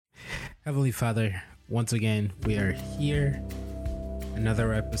Heavenly Father, once again, we are here.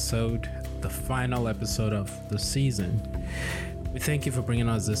 Another episode, the final episode of the season. We thank you for bringing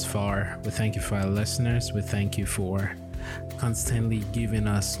us this far. We thank you for our listeners. We thank you for constantly giving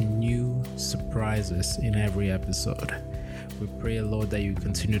us new surprises in every episode. We pray, Lord, that you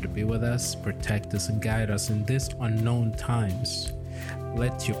continue to be with us, protect us, and guide us in these unknown times.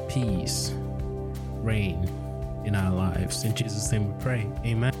 Let your peace reign in our lives. In Jesus' name we pray.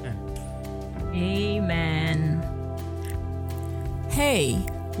 Amen. Amen. Hey,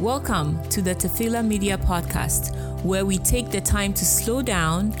 welcome to the Tefillah Media Podcast, where we take the time to slow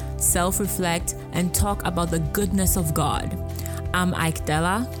down, self-reflect, and talk about the goodness of God. I'm Ike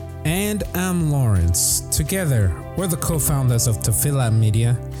Della. And I'm Lawrence. Together, we're the co-founders of Tefillah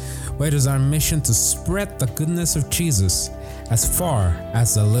Media, where it is our mission to spread the goodness of Jesus as far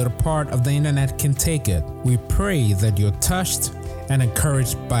as the little part of the internet can take it. We pray that you're touched and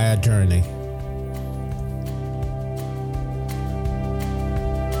encouraged by our journey.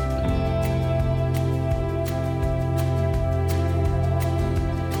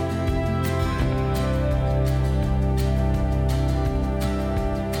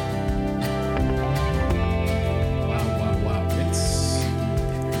 Wow.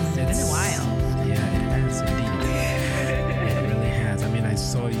 It's been a while. Yeah, it has indeed. It really has. I mean, I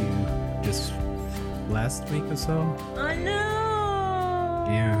saw you just last week or so. Oh no!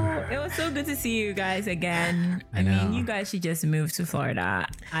 Yeah. It was so good to see you guys again. I know. mean, you guys should just move to Florida.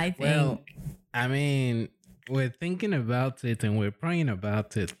 I think. Well, I mean, we're thinking about it and we're praying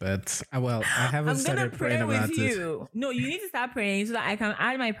about it, but I haven't I'm gonna started pray praying about with it. you. No, you need to start praying so that I can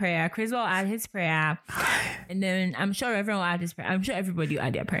add my prayer. Chris will add his prayer, and then I'm sure everyone will add his prayer. I'm sure everybody will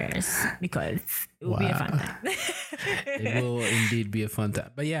add their prayers because it will be a fun time. It will indeed be a fun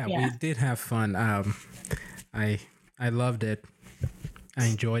time. But yeah, we did have fun. I loved it. I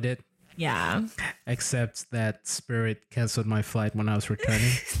enjoyed it. Yeah. Except that Spirit canceled my flight when I was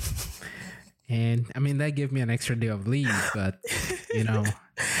returning. And I mean, that gave me an extra day of leave, but you know.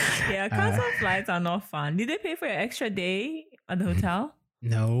 Yeah, cancel flights are not fun. Did they pay for your extra day at the hotel?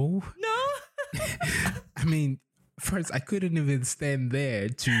 No. No. I mean, first, I couldn't even stand there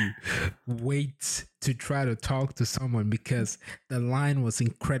to wait to try to talk to someone because the line was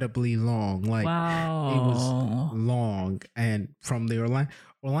incredibly long. Like, Wow. it was long. And from the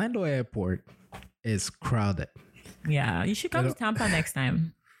Orlando airport is crowded. Yeah, you should come to Tampa next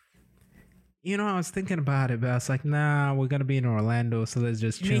time. You know, I was thinking about it, but I was like, nah, we're going to be in Orlando, so let's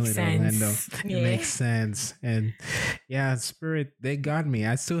just chill Makes in Orlando. sense. It Yeah. makes sense. And yeah, Spirit, they got me.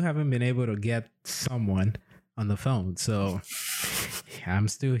 I still haven't been able to get someone on the phone, so I'm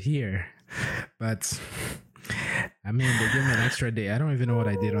still here. But I mean, they give me an extra day. I don't even know what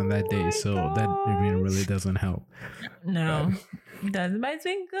I did on that day, so that really doesn't help. No, it doesn't. But it's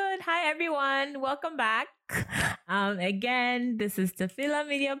been good. Hi, everyone. Welcome back. Again, this is the Tefillah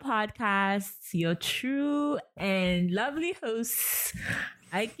Media Podcast, your true and lovely hosts,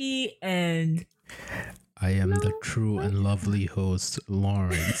 Ike and I am the true and lovely host,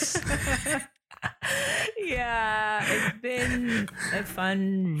 Lawrence. Yeah, it's been a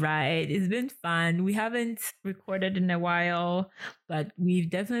fun ride. It's been fun. We haven't recorded in a while, but we've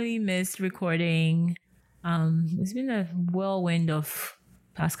definitely missed recording. It's been a whirlwind of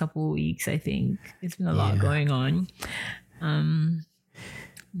past couple of weeks, I think. It's been a lot going on.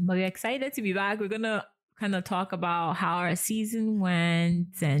 But we're excited to be back. We're gonna kind of talk about how our season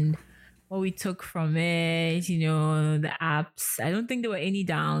went and what we took from it, you know, the apps. I don't think there were any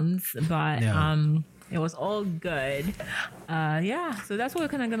downs, but it was all good. So that's what we're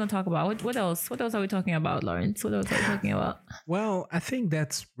kind of gonna talk about. What else? What else are we talking about, Lawrence? What else are we talking about? Well, I think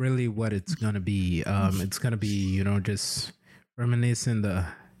that's really what it's gonna be. It's gonna be, you know, just reminiscing the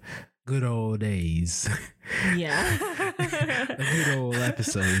good old days. Yeah. The good old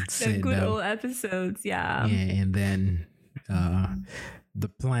episodes. The good old episodes, yeah. And then the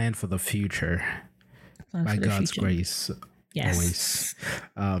plan for the future by God's grace. Yes.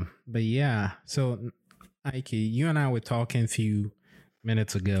 Always. But yeah, so Ike, you and I were talking a few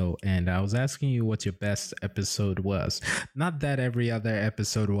minutes ago, and I was asking you what your best episode was. Not that every other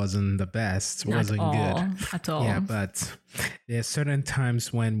episode wasn't the best, wasn't good at all. Yeah, but there are certain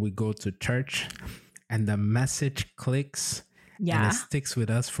times when we go to church and the message clicks and it sticks with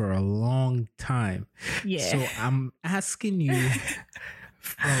us for a long time. Yeah. So I'm asking you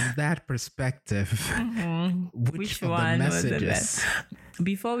from that perspective, which of the messages?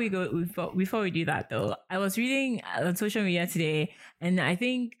 Before we do that though, I was reading on social media today, and I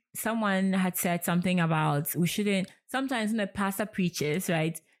think someone had said something about we shouldn't. Sometimes when the pastor preaches,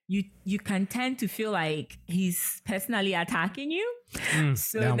 right, you can tend to feel like he's personally attacking you.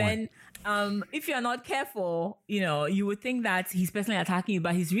 So that then if you're not careful, you would think that he's personally attacking you,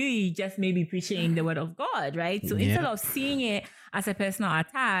 but he's really just maybe preaching the word of God, right? So instead of seeing it as a personal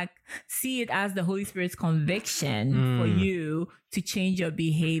attack, see it as the Holy Spirit's conviction for you to change your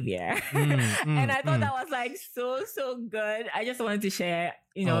behavior. And I thought that was like so good. I just wanted to share,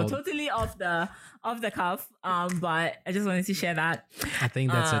 totally off the cuff, but I just wanted to share that. I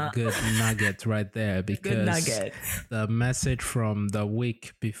think that's a good nugget right there, because the message from the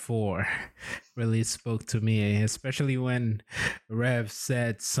week before really spoke to me, especially when Rev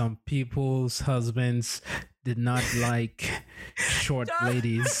said some people's husbands did not like short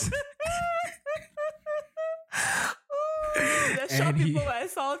ladies. The short people were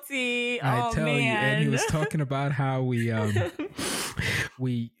salty. I tell you, and he man. was talking about how we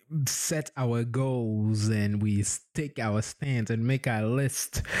set our goals and we take our stance and make our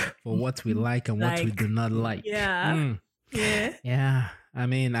list for what we like and what we do not like. Yeah. Yeah. I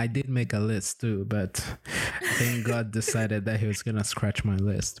mean, I did make a list too, but I think God decided that he was going to scratch my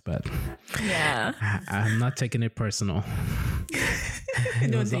list. But I'm not taking it personal.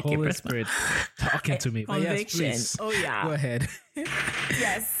 It was the Holy Spirit talking to me. But yes, please. Oh, yeah. Go ahead.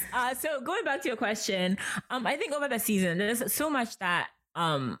 Yes. So going back to your question, I think over the season, there's so much that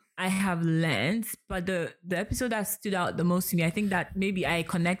I have learned, but the episode that stood out the most to me, I think that maybe I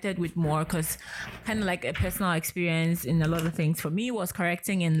connected with more because kind of like a personal experience in a lot of things for me was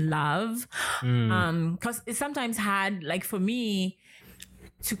correcting in love. Because it's sometimes hard, like for me,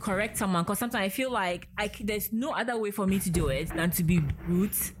 to correct someone, because sometimes I feel like there's no other way for me to do it than to be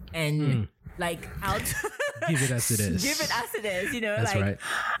brute and like out. Give it as it is. Give it as it is, That's right.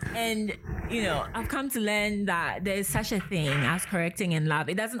 And, I've come to learn that there's such a thing as correcting in love.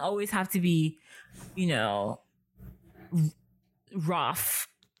 It doesn't always have to be, rough.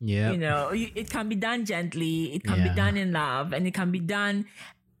 Yeah. It can be done gently. It can be done in love, and it can be done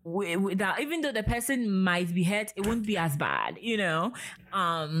without, even though the person might be hurt, it won't be as bad,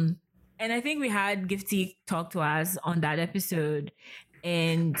 And I think we had Gifty talk to us on that episode,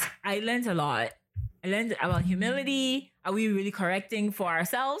 and I learned a lot. I learned about humility. Are we really correcting for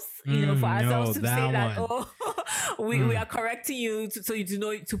ourselves? For ourselves to say that, we are correcting you so you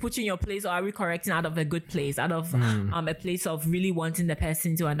to put you in your place, or are we correcting out of a good place, out of a place of really wanting the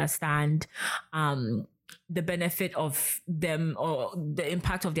person to understand the benefit of them, or the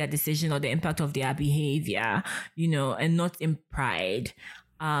impact of their decision, or the impact of their behavior, and not in pride.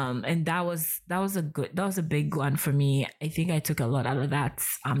 And that was a big one for me. I think I took a lot out of that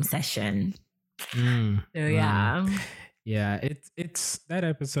session. So yeah. Yeah, it's that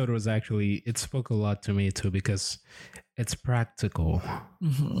episode was actually, it spoke a lot to me too, because it's practical.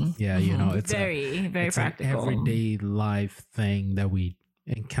 Yeah, it's very practical. An everyday life thing that we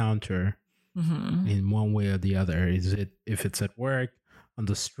encounter in one way or the other. If it's at work, on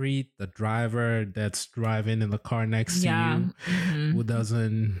the street, the driver that's driving in the car next to you who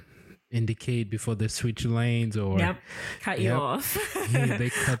doesn't indicate before they switch lanes, or cut you off. They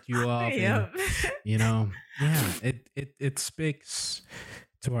cut you off. And, it speaks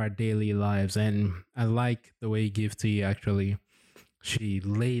to our daily lives, and I like the way Gifty actually, she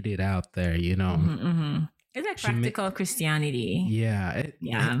laid it out there. It's like practical Christianity.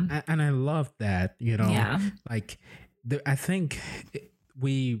 And I love that. Like I think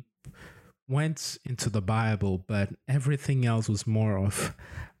we went into the Bible, but everything else was more of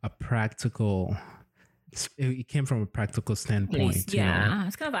a practical. It came from a practical standpoint.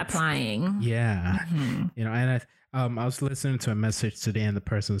 It's kind of applying. And I was listening to a message today, and the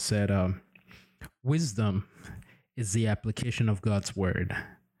person said, wisdom is the application of God's word.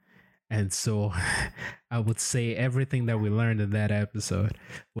 And so I would say everything that we learned in that episode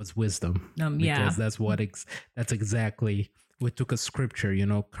was wisdom. Because that's exactly, we took a scripture,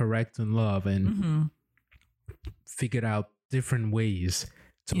 correct in love, and figured out different ways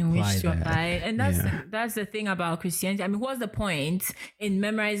to apply that. And that's the thing about Christianity. I mean, what's the point in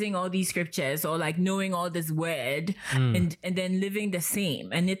memorizing all these scriptures, or like knowing all this word and then living the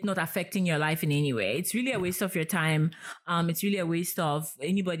same and it not affecting your life in any way? It's really a waste of your time. It's really a waste of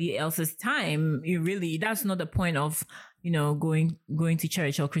anybody else's time. That's not the point of, going to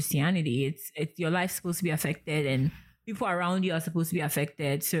church or Christianity. It's your life's supposed to be affected, and people around you are supposed to be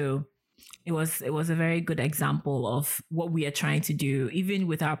affected. So it was a very good example of what we are trying to do, even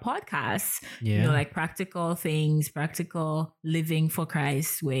with our podcasts, like practical things, practical living for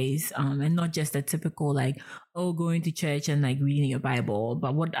Christ ways, and not just the typical going to church and like reading your Bible,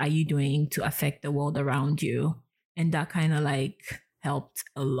 but what are you doing to affect the world around you? And that kind of helped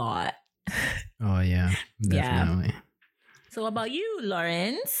a lot. Oh yeah, definitely. So about you,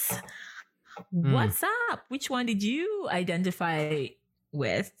 Lawrence? Hmm. What's up? Which one did you identify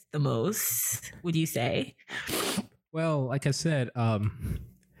with the most, would you say? Well, like I said, all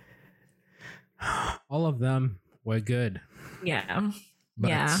of them were good, Yeah. but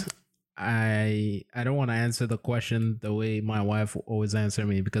Yeah. I don't want to answer the question the way my wife always answer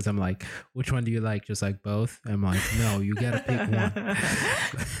me, because I'm like, which one do you like? Just like both? I'm like, no, you gotta pick one.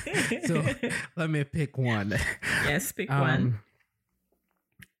 So let me pick one. Yes, pick one.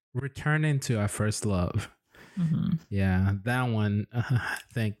 Returning to Our First Love. Mhm. Yeah, that one. I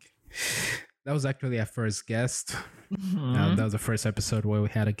think that was actually our first guest. Mhm. That was the first episode where we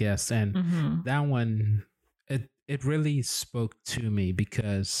had a guest, and Mhm. that one, it really spoke to me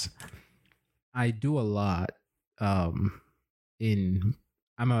because I do a lot. In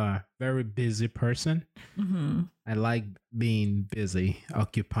I'm a very busy person. Mhm. I like being busy,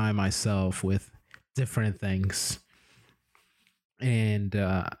 occupy myself with different things, and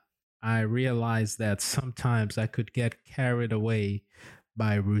I realized that sometimes I could get carried away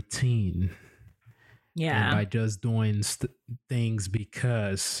by routine and Yeah. by just doing things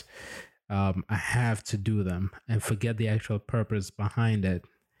because I have to do them and forget the actual purpose behind it.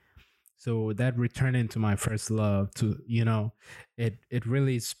 So that returning to my first love, it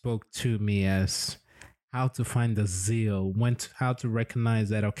really spoke to me as how to find the zeal, how to recognize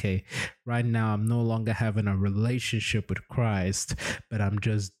that, okay, right now I'm no longer having a relationship with Christ, but I'm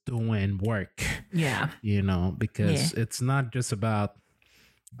just doing work, Yeah. because it's not just about,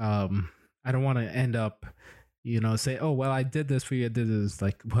 I don't want to end up, say, oh, well, I did this for you. I did this.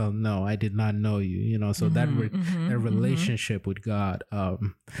 Like, well, no, I did not know you, so that relationship with God,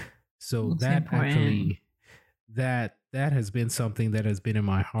 so It's that important. actually, that has been something that has been in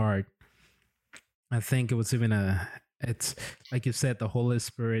my heart. I think it was even it's like you said, the Holy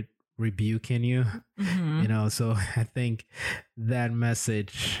Spirit rebuking you, Mhm. so I think that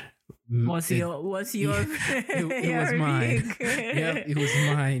message Was it, your it was mine. Yep, it was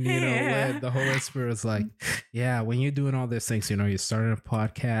mine, where the Holy Spirit was like, yeah, when you're doing all these things, you're starting a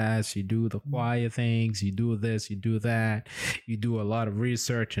podcast, you do the choir things, you do this, you do that, you do a lot of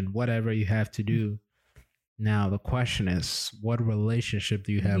research and whatever you have to do. Now the question is, what relationship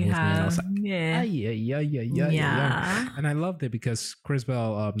do you have with me? And I was like, yeah. yeah. And I loved it because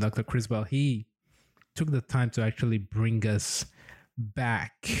Dr. Chris Bell, he took the time to actually bring us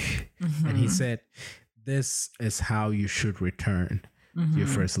back. And he said, this is how you should return to your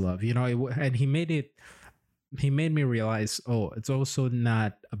first love. And he made me realize, oh, it's also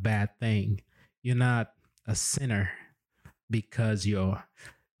not a bad thing. You're not a sinner because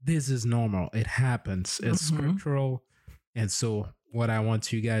this is normal. It happens. It's scriptural. And so what I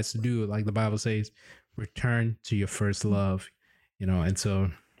want you guys to do, like the Bible says, return to your first love, and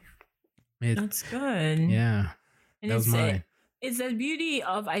so That's good. yeah, And that was mine. It's the beauty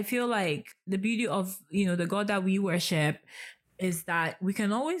of, I feel like the beauty of, the God that we worship is that we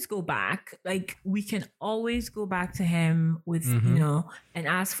can always go back. Like, we can always go back to him with, and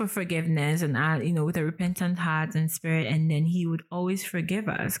ask for forgiveness and, with a repentant heart and spirit. And then he would always forgive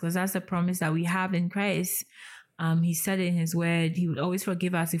us, because that's the promise that we have in Christ. He said in his word, he would always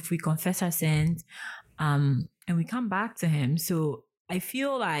forgive us if we confess our sins, and we come back to him. So I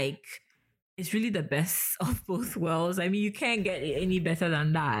feel like it's really the best of both worlds. I mean, you can't get it any better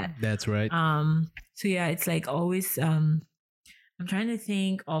than that. That's right. So yeah, it's like always, I'm trying to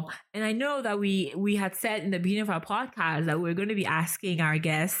think of, and I know that we had said in the beginning of our podcast that we're going to be asking our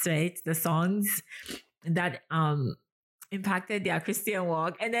guests, right, the songs that impacted their Christian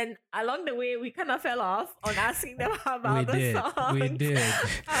walk, and then along the way we kind of fell off on asking them about the songs. We did.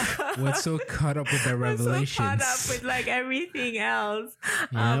 We're so caught up with the revelations. We're so caught up with like everything else.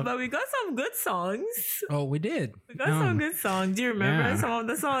 Yep. But we got some good songs. Oh, we did. We got some good songs. Do you remember some of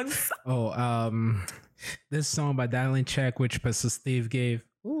the songs? Oh, this song by Dialing Check, which Pastor Steve gave.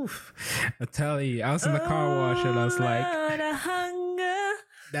 Oof. I tell you, I was in the car wash and I was like, hunger.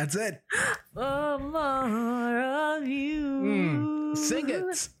 That's it. For more of you. Sing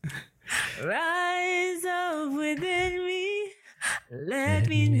it. Rise up within me. Let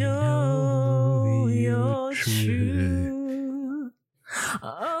me know you're true.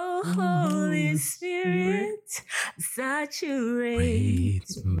 Oh, Holy Spirit, saturate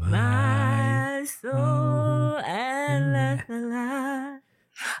my soul and let the light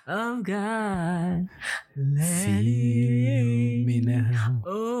of God let me now.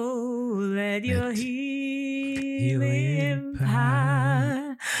 Oh, let your healing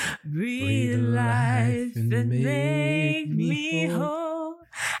power breathe life and make me whole,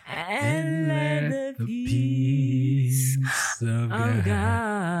 and let the peace of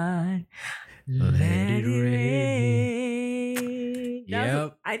God let it rain.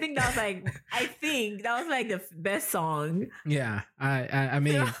 I think that was like the best song. Yeah, I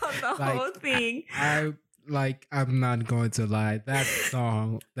mean, The like, whole thing. I'm not going to lie. That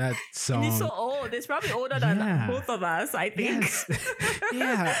song. And it's so old. It's probably older than Yeah. both of us, I think. Yes.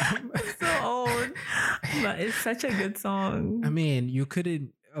 Yeah. It's so old. But it's such a good song. I mean, you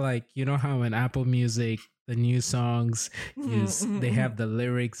couldn't, like, you know how in Apple Music, the new songs, they have the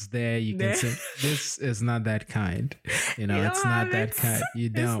lyrics there. You can There. sing. This is not that kind. You know, You it's don't not have that it. kind. You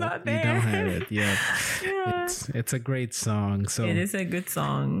It's don't. not You don't there. have it. Yeah. Yeah. It's a great song. So It is a good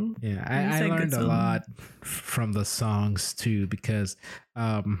song. yeah, It's I a good learned a song. lot from the songs too, because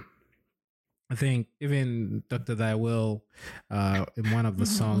I think even Dr. Thy Will, in one of the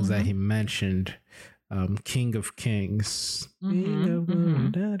songs that he mentioned, King of Kings.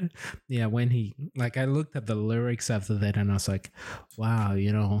 Yeah, when he, like, I looked at the lyrics after that and I was like, wow,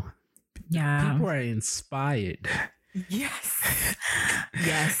 you know, Yeah. people are inspired. Yes.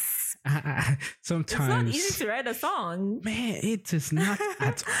 Yes. It's not Sometimes, easy to write a song. man, it is not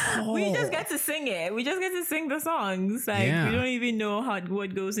at all. We just get to sing it. We just get to sing the songs. Like Yeah. we don't even know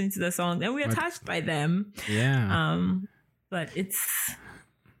what goes into the song, and we're attached by them. Yeah. But it's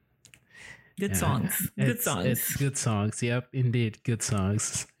good Yeah. songs. Good It's songs. good songs. Yep, indeed, good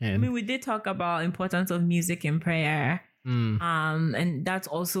songs. I And mean, we did talk about importance of music in prayer. mm, And that's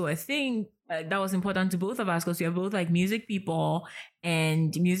also a thing that was important to both of us because we are both like music people,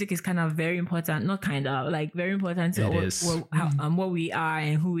 and music is kind of very important. Not kind of, like very important to It is. what we are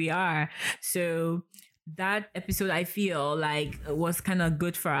and who we are. So that episode, I feel like was kind of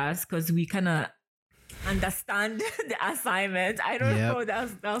good for us because we kind of understand the assignment. I don't Yep. know,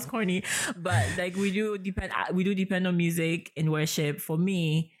 that was corny, but like we do depend on music in worship. For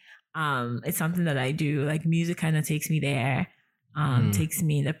me, it's something that I do. Like music kind of takes me there, takes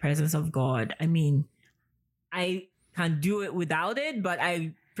me in the presence of God. I mean, I can do it without it, but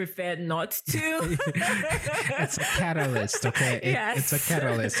I prefer not to. it's a catalyst, okay? It's a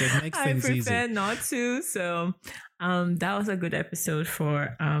catalyst. It makes I things prefer easy. not to. So that was a good episode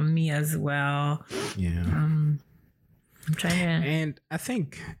for me as well. Yeah. I'm trying to. And I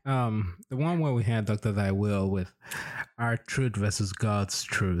think the one where we had Dr. Thy Will with our truth versus God's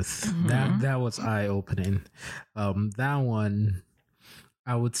truth, that was eye opening. That one,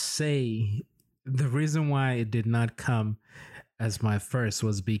 I would say, the reason why it did not come as my first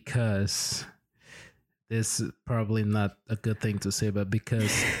was because this is probably not a good thing to say, but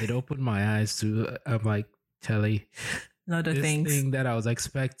because it opened my eyes to, I'm like, Telly, A lot of this things. thing that I was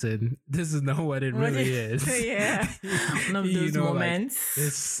expecting, this is not what it What really it- is. Yeah. One of those like, moments.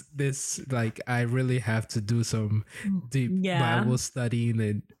 this like I really have to do some deep Yeah. Bible studying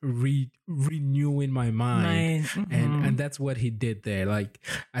and renewing my mind. Mm-hmm. And that's what he did there. Like,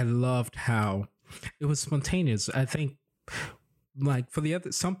 I loved how it was spontaneous. I think, like, for the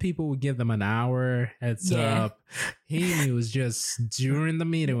other, some people would give them an hour heads Yeah. up. He was just during the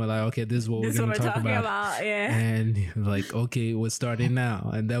meeting, we're like, okay, this is what This is we're what gonna we're talk talking about. about. Yeah. And like, okay, we're starting now.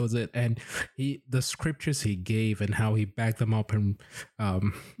 And that was it. And the scriptures he gave and how he backed them up and helped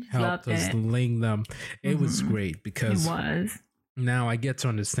Loved us it. link them, it was great It because was. now I get to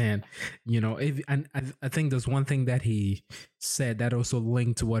understand, you know, and I think there's one thing that he said that also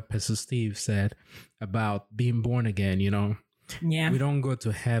linked to what Pastor Steve said about being born again. You know, Yeah. we don't go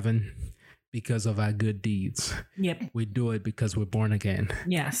to heaven because of our good deeds. Yep. We do it because we're born again.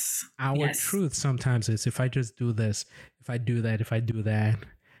 Yes. Our Yes. truth sometimes is, if I just do this, if I do that,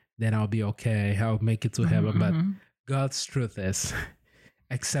 then I'll be okay. I'll make it to heaven. But God's truth is,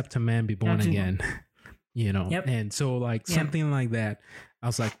 except a man be born That's it. again. You know, Yep. and so like Yep. something like that, I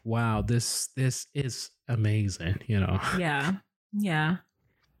was like, wow, this is amazing. You know, Yeah. Yeah.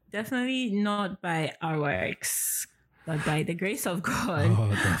 Definitely not by our works, but by the grace of God. oh,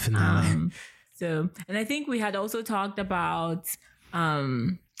 definitely. So, and I think we had also talked about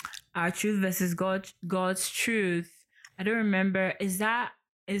our truth versus God's truth. I don't remember. Is that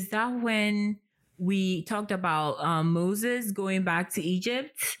when we talked about Moses going back to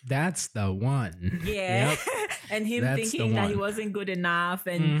Egypt? That's the one. Yeah. Yep. And him That's the thinking that he one. wasn't good enough,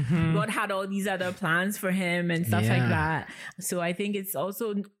 and Mhm. God had all these other plans for him and stuff like Yeah. that. So I think it's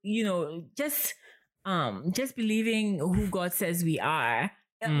also, you know, just believing who God says we are.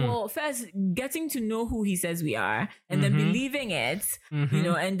 Well, first getting to know who he says we are, and then believing it, you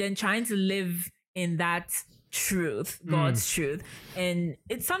know, and then trying to live in that truth, God's truth. And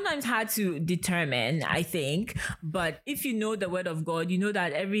it's sometimes hard to determine, I think, but if you know the word of God, you know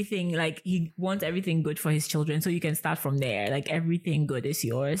that everything, like, he wants everything good for his children, so you can start from there. Like, everything good is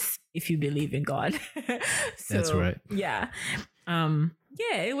yours if you believe in God. So, That's right. Yeah.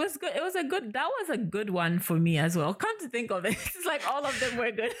 Yeah, it was good. That was a good one for me as well. Come to think of it, it's like all of them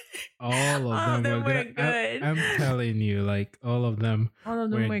were good. All of them were good. I'm telling you, like all of them All of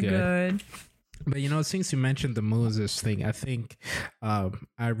them were good. But since you mentioned the Moses thing, I think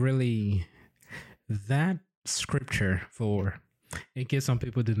I really, that scripture, for in case some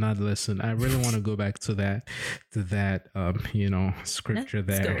people did not listen, I really want to go back to that scripture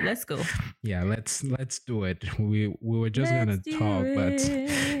there. Let's go. Yeah, let's do it. We were just gonna talk,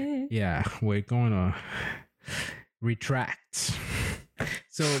 but yeah, we're gonna retract.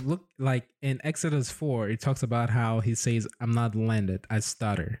 So look, like in Exodus 4, it talks about how he says, "I'm not landed, I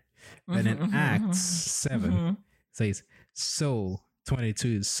stutter." And in Acts 7 says, so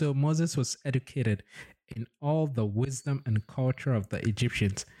 22, so Moses was educated in all the wisdom and culture of the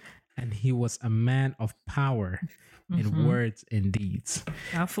Egyptians, and he was a man of power in words and deeds.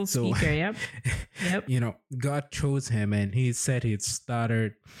 Powerful speaker, yep. God chose him, and he said he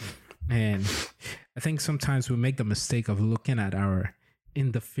stuttered. And I think sometimes we make the mistake of looking at our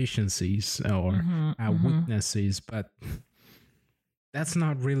indeficiencies or our weaknesses, but that's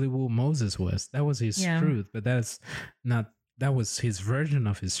not really who Moses was. That was his truth, but that was his version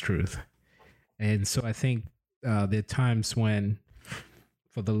of his truth. And so I think there are times when,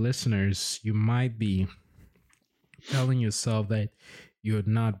 for the listeners, you might be telling yourself that you're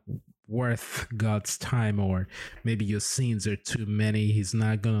not worth God's time, or maybe your sins are too many. He's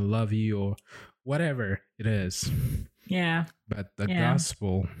not going to love you, or whatever it is. Yeah. But the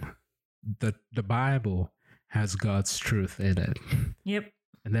gospel, the Bible, has God's truth in it. Yep.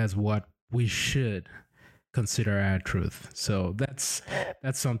 And that's what we should consider our truth. So that's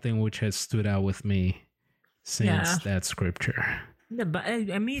something which has stood out with me since that scripture. Yeah, but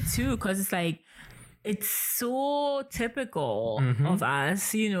me too, because it's like, it's so typical of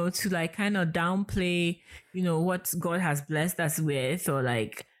us, to like kind of downplay, what God has blessed us with, or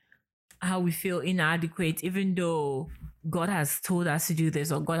like how we feel inadequate, even though God has told us to do this,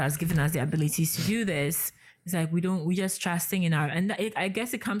 or God has given us the abilities to do this. It's like we just trusting in I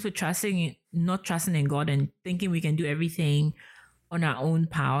guess it comes with not trusting in God and thinking we can do everything on our own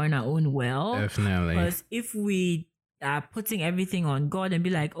power and our own will. Definitely. Because if we are putting everything on God and be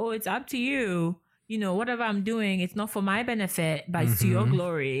like, oh, it's up to you, whatever I'm doing, it's not for my benefit, but it's to your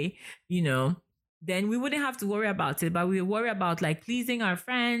glory, then we wouldn't have to worry about it. But we worry about like pleasing our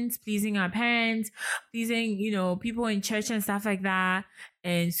friends, pleasing our parents, pleasing, people in church and stuff like that.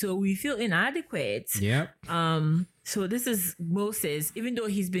 And so we feel inadequate. Yep. So this is Moses, even though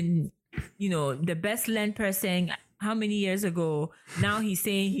he's been, the best learned person how many years ago, now he's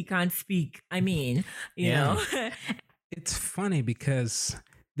saying he can't speak. I mean, you know. It's funny because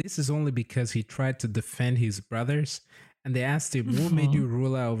this is only because he tried to defend his brothers. And they asked him, "Who made you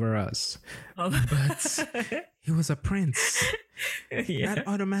ruler over us?" But he was a prince. That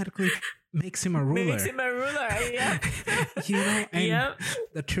automatically makes him a ruler. Yeah. And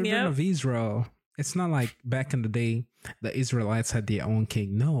the children of Israel, it's not like back in the day, the Israelites had their own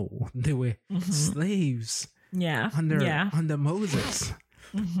king. No, they were slaves under Moses.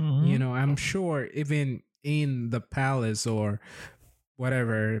 I'm sure even in the palace or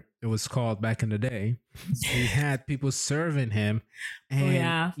whatever it was called back in the day, he had people serving him,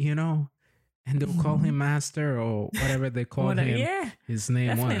 and and they'll call him master or whatever they called him. His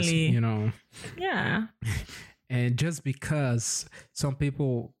name was, and just because some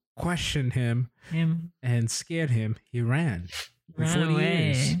people questioned him and scared him, he ran for 40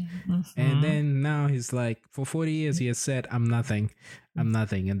 years. And then now he's like, for 40 years he has said, I'm nothing, and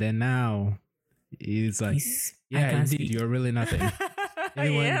then now he's like, indeed, you're really nothing.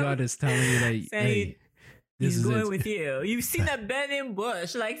 And when God is telling you that, hey, this is going with you. You've seen a burning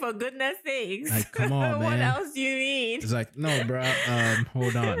bush, like, for goodness sakes. Like, come on, man. What else do you need? It's like, no, bro,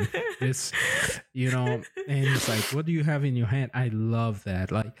 hold on. This, and it's like, what do you have in your hand? I love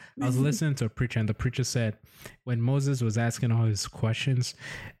that. Like, I was listening to a preacher, and the preacher said, when Moses was asking all his questions,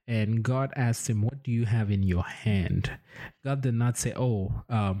 and God asked him, what do you have in your hand? God did not say,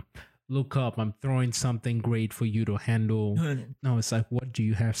 look up, I'm throwing something great for you to handle. No, it's like, what do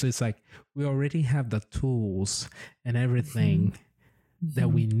you have? So it's like, we already have the tools and everything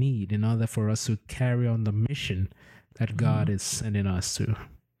that we need in order for us to carry on the mission that God is sending us to.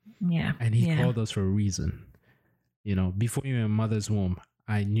 Yeah. And he called us for a reason. Before you were in mother's womb,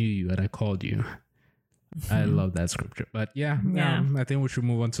 I knew you and I called you. I love that scripture. But I think we should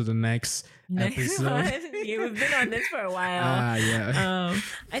move on to the next episode. We've been on this for a while.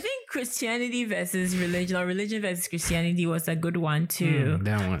 I think Christianity versus religion, or religion versus Christianity, was a good one too.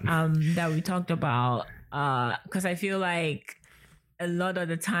 That one. That we talked about. Because I feel like a lot of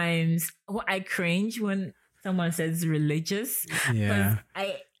the times, I cringe when someone says religious. Yeah.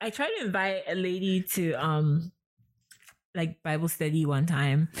 I tried to invite a lady to like Bible study one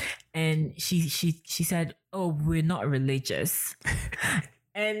time, and she said, "Oh, we're not religious,"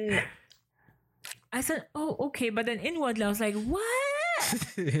 and I said, "Oh, okay," but then inwardly I was like, "What?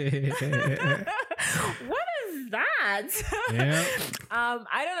 What is that?" Yeah.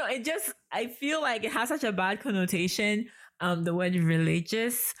 I don't know. It just, I feel like it has such a bad connotation. The word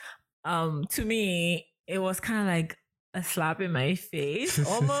religious, to me, it was kind of like a slap in my face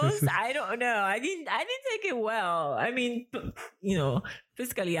almost. I don't know. I didn't take it well. I mean, you know,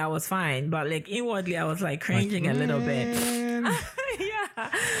 physically I was fine, but like inwardly I was like cringing a little bit. Yeah.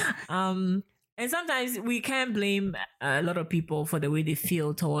 And sometimes we can blame a lot of people for the way they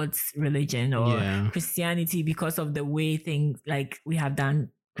feel towards religion or Christianity because of the way things like we have done,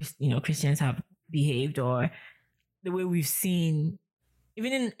 you know, Christians have behaved, or the way we've seen,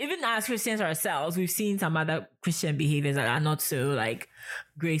 even as Christians ourselves, we've seen some other Christian behaviors that are not so like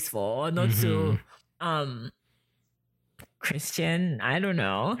graceful or not so Christian. I don't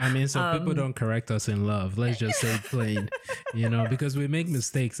know. I mean, so people don't correct us in love. Let's just say plain, you know, because we make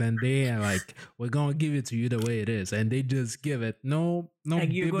mistakes and they are like, we're going to give it to you the way it is. And they just give it. No,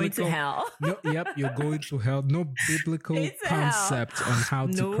 like you're biblical, going to hell. No, yep, you're going to hell. No biblical concept on how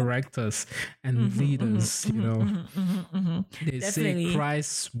to correct us and lead us, you know. They Definitely. say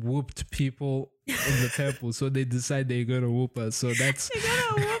Christ whooped people in the temple, so they decide they're going to whoop us. So that's... They're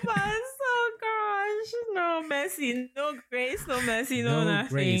going to whoop us. No mercy, no grace, no mercy, no nothing.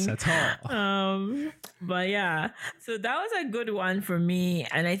 Grace at all. But yeah, so that was a good one for me,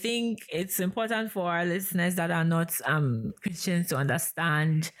 and I think it's important for our listeners that are not Christians to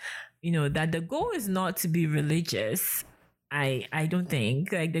understand, you know, that the goal is not to be religious. I don't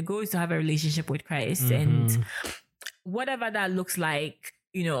think, like, the goal is to have a relationship with Christ, and whatever that looks like,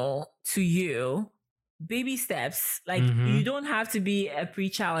 you know, to you. Baby steps. Like you don't have to be a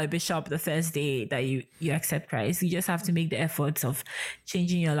preacher or a bishop the first day that you accept Christ. You just have to make the efforts of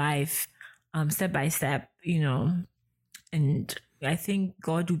changing your life step by step, you know. And I think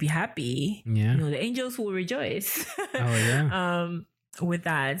God will be happy. Yeah. You know, the angels will rejoice. Oh yeah. With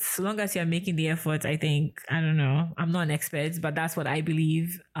that, so long as you're making the effort, I think, I don't know, I'm not an expert, but that's what I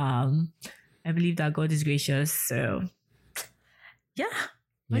believe. I believe that God is gracious. So yeah.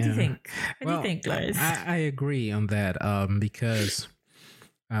 What do you think? What do you think, Loris? I agree on that because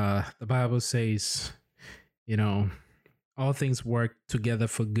the Bible says, you know, all things work together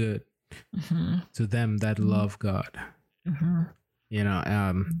for good to them that love God. You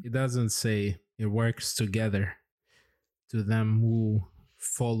know, it doesn't say it works together to them who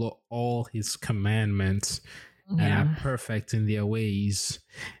follow all his commandments and are perfect in their ways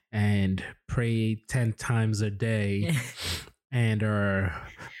and pray 10 times a day. And are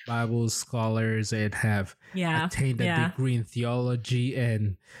Bible scholars and have attained a degree in theology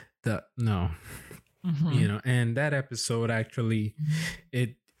and you know, and that episode actually,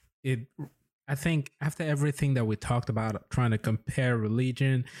 it I think after everything that we talked about, trying to compare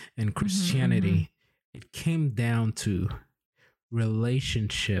religion and Christianity, it came down to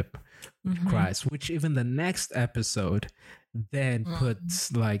relationship with Christ, which even the next episode then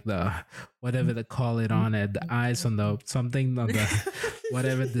puts like the whatever they call it on it, the eyes on the something on the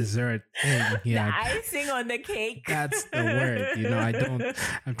whatever dessert thing. Yeah, the icing on the cake. That's the word. You know,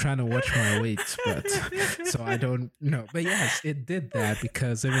 I'm trying to watch my weight, but so I don't know. But yes, it did that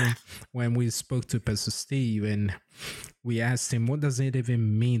because even when we spoke to Pastor Steve and we asked him, what does it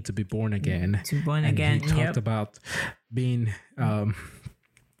even mean to be born again? To be born again. He talked about being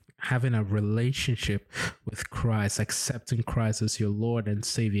having a relationship with Christ, accepting Christ as your Lord and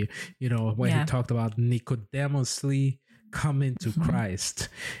Savior. You know, when he talked about Nicodemously coming to Christ,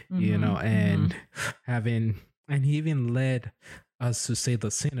 you know, and having, and he even led us to say the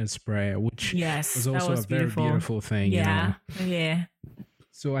sinner's prayer, which was also a very beautiful thing. Yeah. You know? Yeah.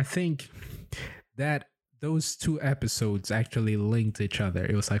 So I think that those two episodes actually linked each other.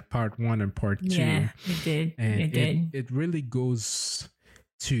 It was like part 1 and part 2. Yeah, it did. And it really goes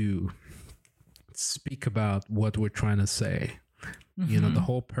to speak about what we're trying to say. You know, the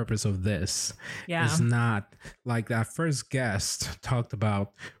whole purpose of this is not like that first guest talked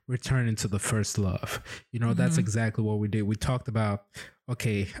about returning to the first love. You know, that's exactly what we did. We talked about,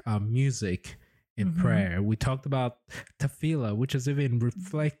 music in prayer. We talked about tefillah, which is even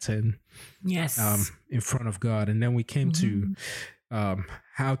reflecting in front of God. And then we came to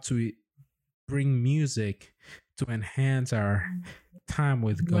how to bring music to enhance our time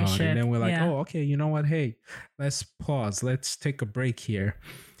with God. Worship. And then we're like, you know what? Hey, let's pause. Let's take a break here.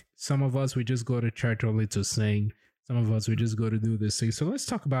 Some of us, we just go to church only to sing. Some of us, we just go to do this thing. So let's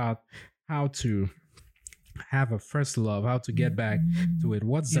talk about how to have a first love, how to get back to it.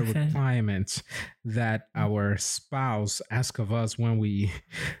 What's the Beautiful. requirements that our spouse ask of us when we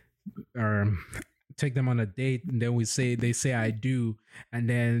take them on a date, and then they say I do, and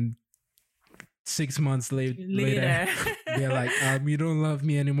then 6 months later they're like, you don't love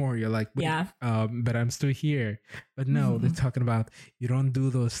me anymore. You're like, wait, Yeah. but I'm still here. But no, they're talking about you don't do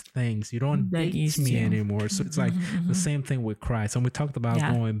those things. You don't That date used me to. anymore. So it's like the same thing with Christ. And we talked about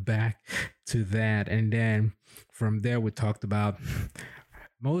Yeah. going back to that. And then from there, we talked about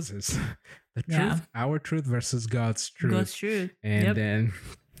Moses, the Yeah. truth, our truth versus God's truth. God's truth. And Yep. then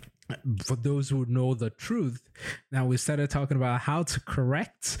for those who know the truth, now we started talking about how to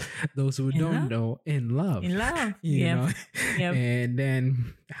correct those who don't love. know in love. In love. You Yep. know? Yep. And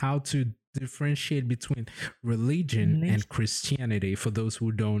then how to differentiate between religion and Christianity for those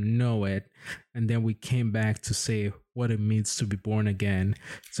who don't know it. And then we came back to say what it means to be born again.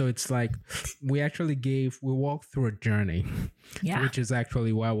 So it's like we walked through a journey, Yeah. which is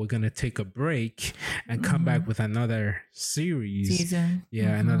actually why we're going to take a break and come back with another series. Season.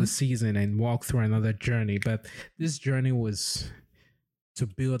 Yeah, another season and walk through another journey. But this journey was to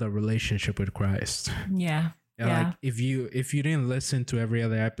build a relationship with Christ. Yeah. Yeah, Yeah. like if you didn't listen to every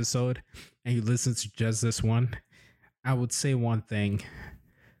other episode and you listen to just this one, I would say one thing: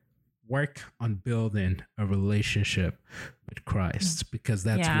 work on building a relationship with Christ, because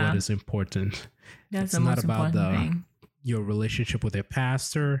that's Yeah. what is important. That's It's the not most about important thing. your relationship with your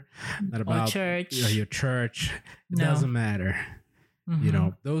pastor, not Or about church. your church. It No. doesn't matter. Mhm. You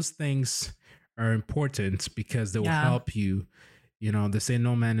know, those things are important because they will Yeah. help you. You know, they say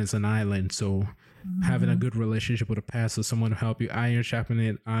no man is an island. So having Mm-hmm. a good relationship with a pastor, someone to help you, iron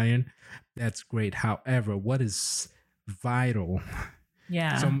sharpening iron, that's great. However, what is vital?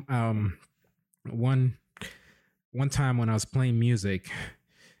 Yeah. Some one time when I was playing music,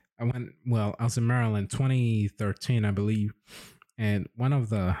 I was in Maryland, 2013, I believe, and one of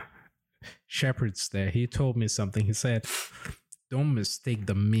the shepherds there, he told me something. He said, "Don't mistake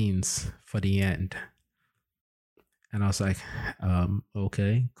the means for the end." And I was like,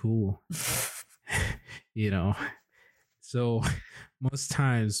 okay, cool. You know, so most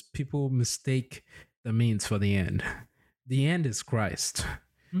times people mistake the means for the end. The end is Christ.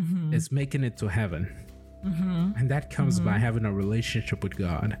 Mhm. It's making it to heaven. Mhm. And that comes by having a relationship with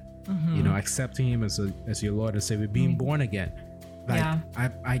God. You know, accepting him as your Lord and Savior, being born again. Like,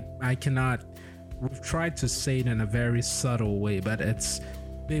 Yeah. I cannot, we've tried to say it in a very subtle way, but that's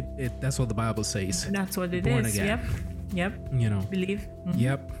what the Bible says. That's what it Born is. again. Yep. You know, Believe. Mhm.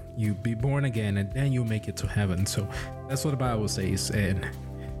 yep, you be born again and then you make it to heaven. So that's what the Bible says, and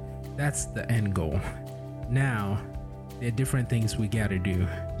that's the end goal. Now, there are different things we gotta do.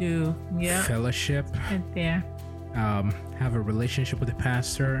 Yeah. Fellowship, Right there. have a relationship with the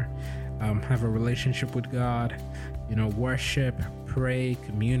pastor, have a relationship with God, you know, worship, pray,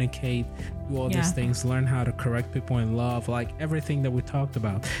 communicate, do all these Yeah. things, learn how to correct people in love, like everything that we talked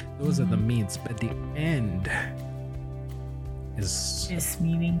about. Those are the means, but the end is Is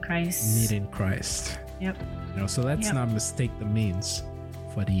meeting Christ. meeting Christ. Yep. You know, so let's Yep. not mistake the means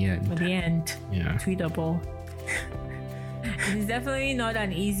for the end. For the end. Yeah. Tweetable. It's definitely not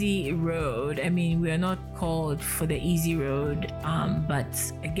an easy road. I mean, we are not called for the easy road.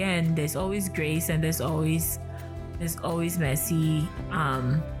 But again, there's always grace and there's always mercy.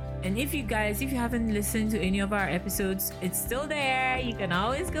 And if you haven't listened to any of our episodes, it's still there. You can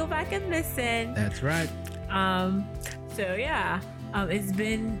always go back and listen. That's right. So yeah, it's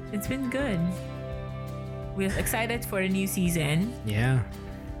been good. We're excited for a new season. Yeah.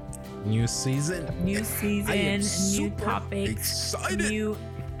 New season. New I am season, new super topics, excited. new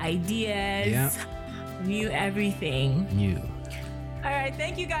ideas, Yeah. new everything. New. All right,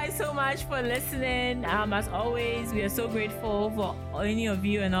 thank you guys so much for listening. As always, we are so grateful for any of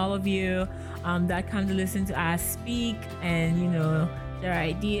you and all of you that come to listen to us speak and share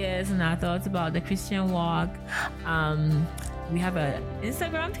ideas and our thoughts about the Christian walk. We have an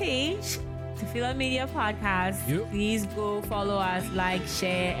Instagram page, Tefillah Media Podcast. Yep. Please go follow us, like,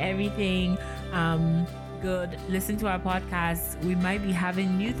 share everything. Good. Listen to our podcast. We might be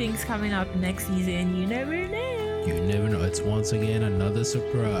having new things coming up next season. You never know. You never know. It's once again another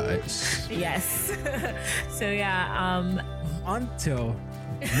surprise. Yes. So yeah. Until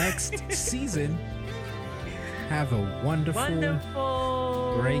next season, have a wonderful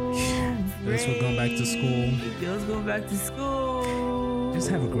break. Those who are going back to school. Those going back to school. Just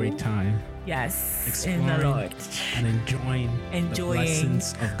have a great time Yes. In the exploring Lord. and enjoying the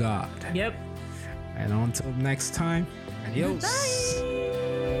blessings of God. Yep. And until next time, adios. Bye.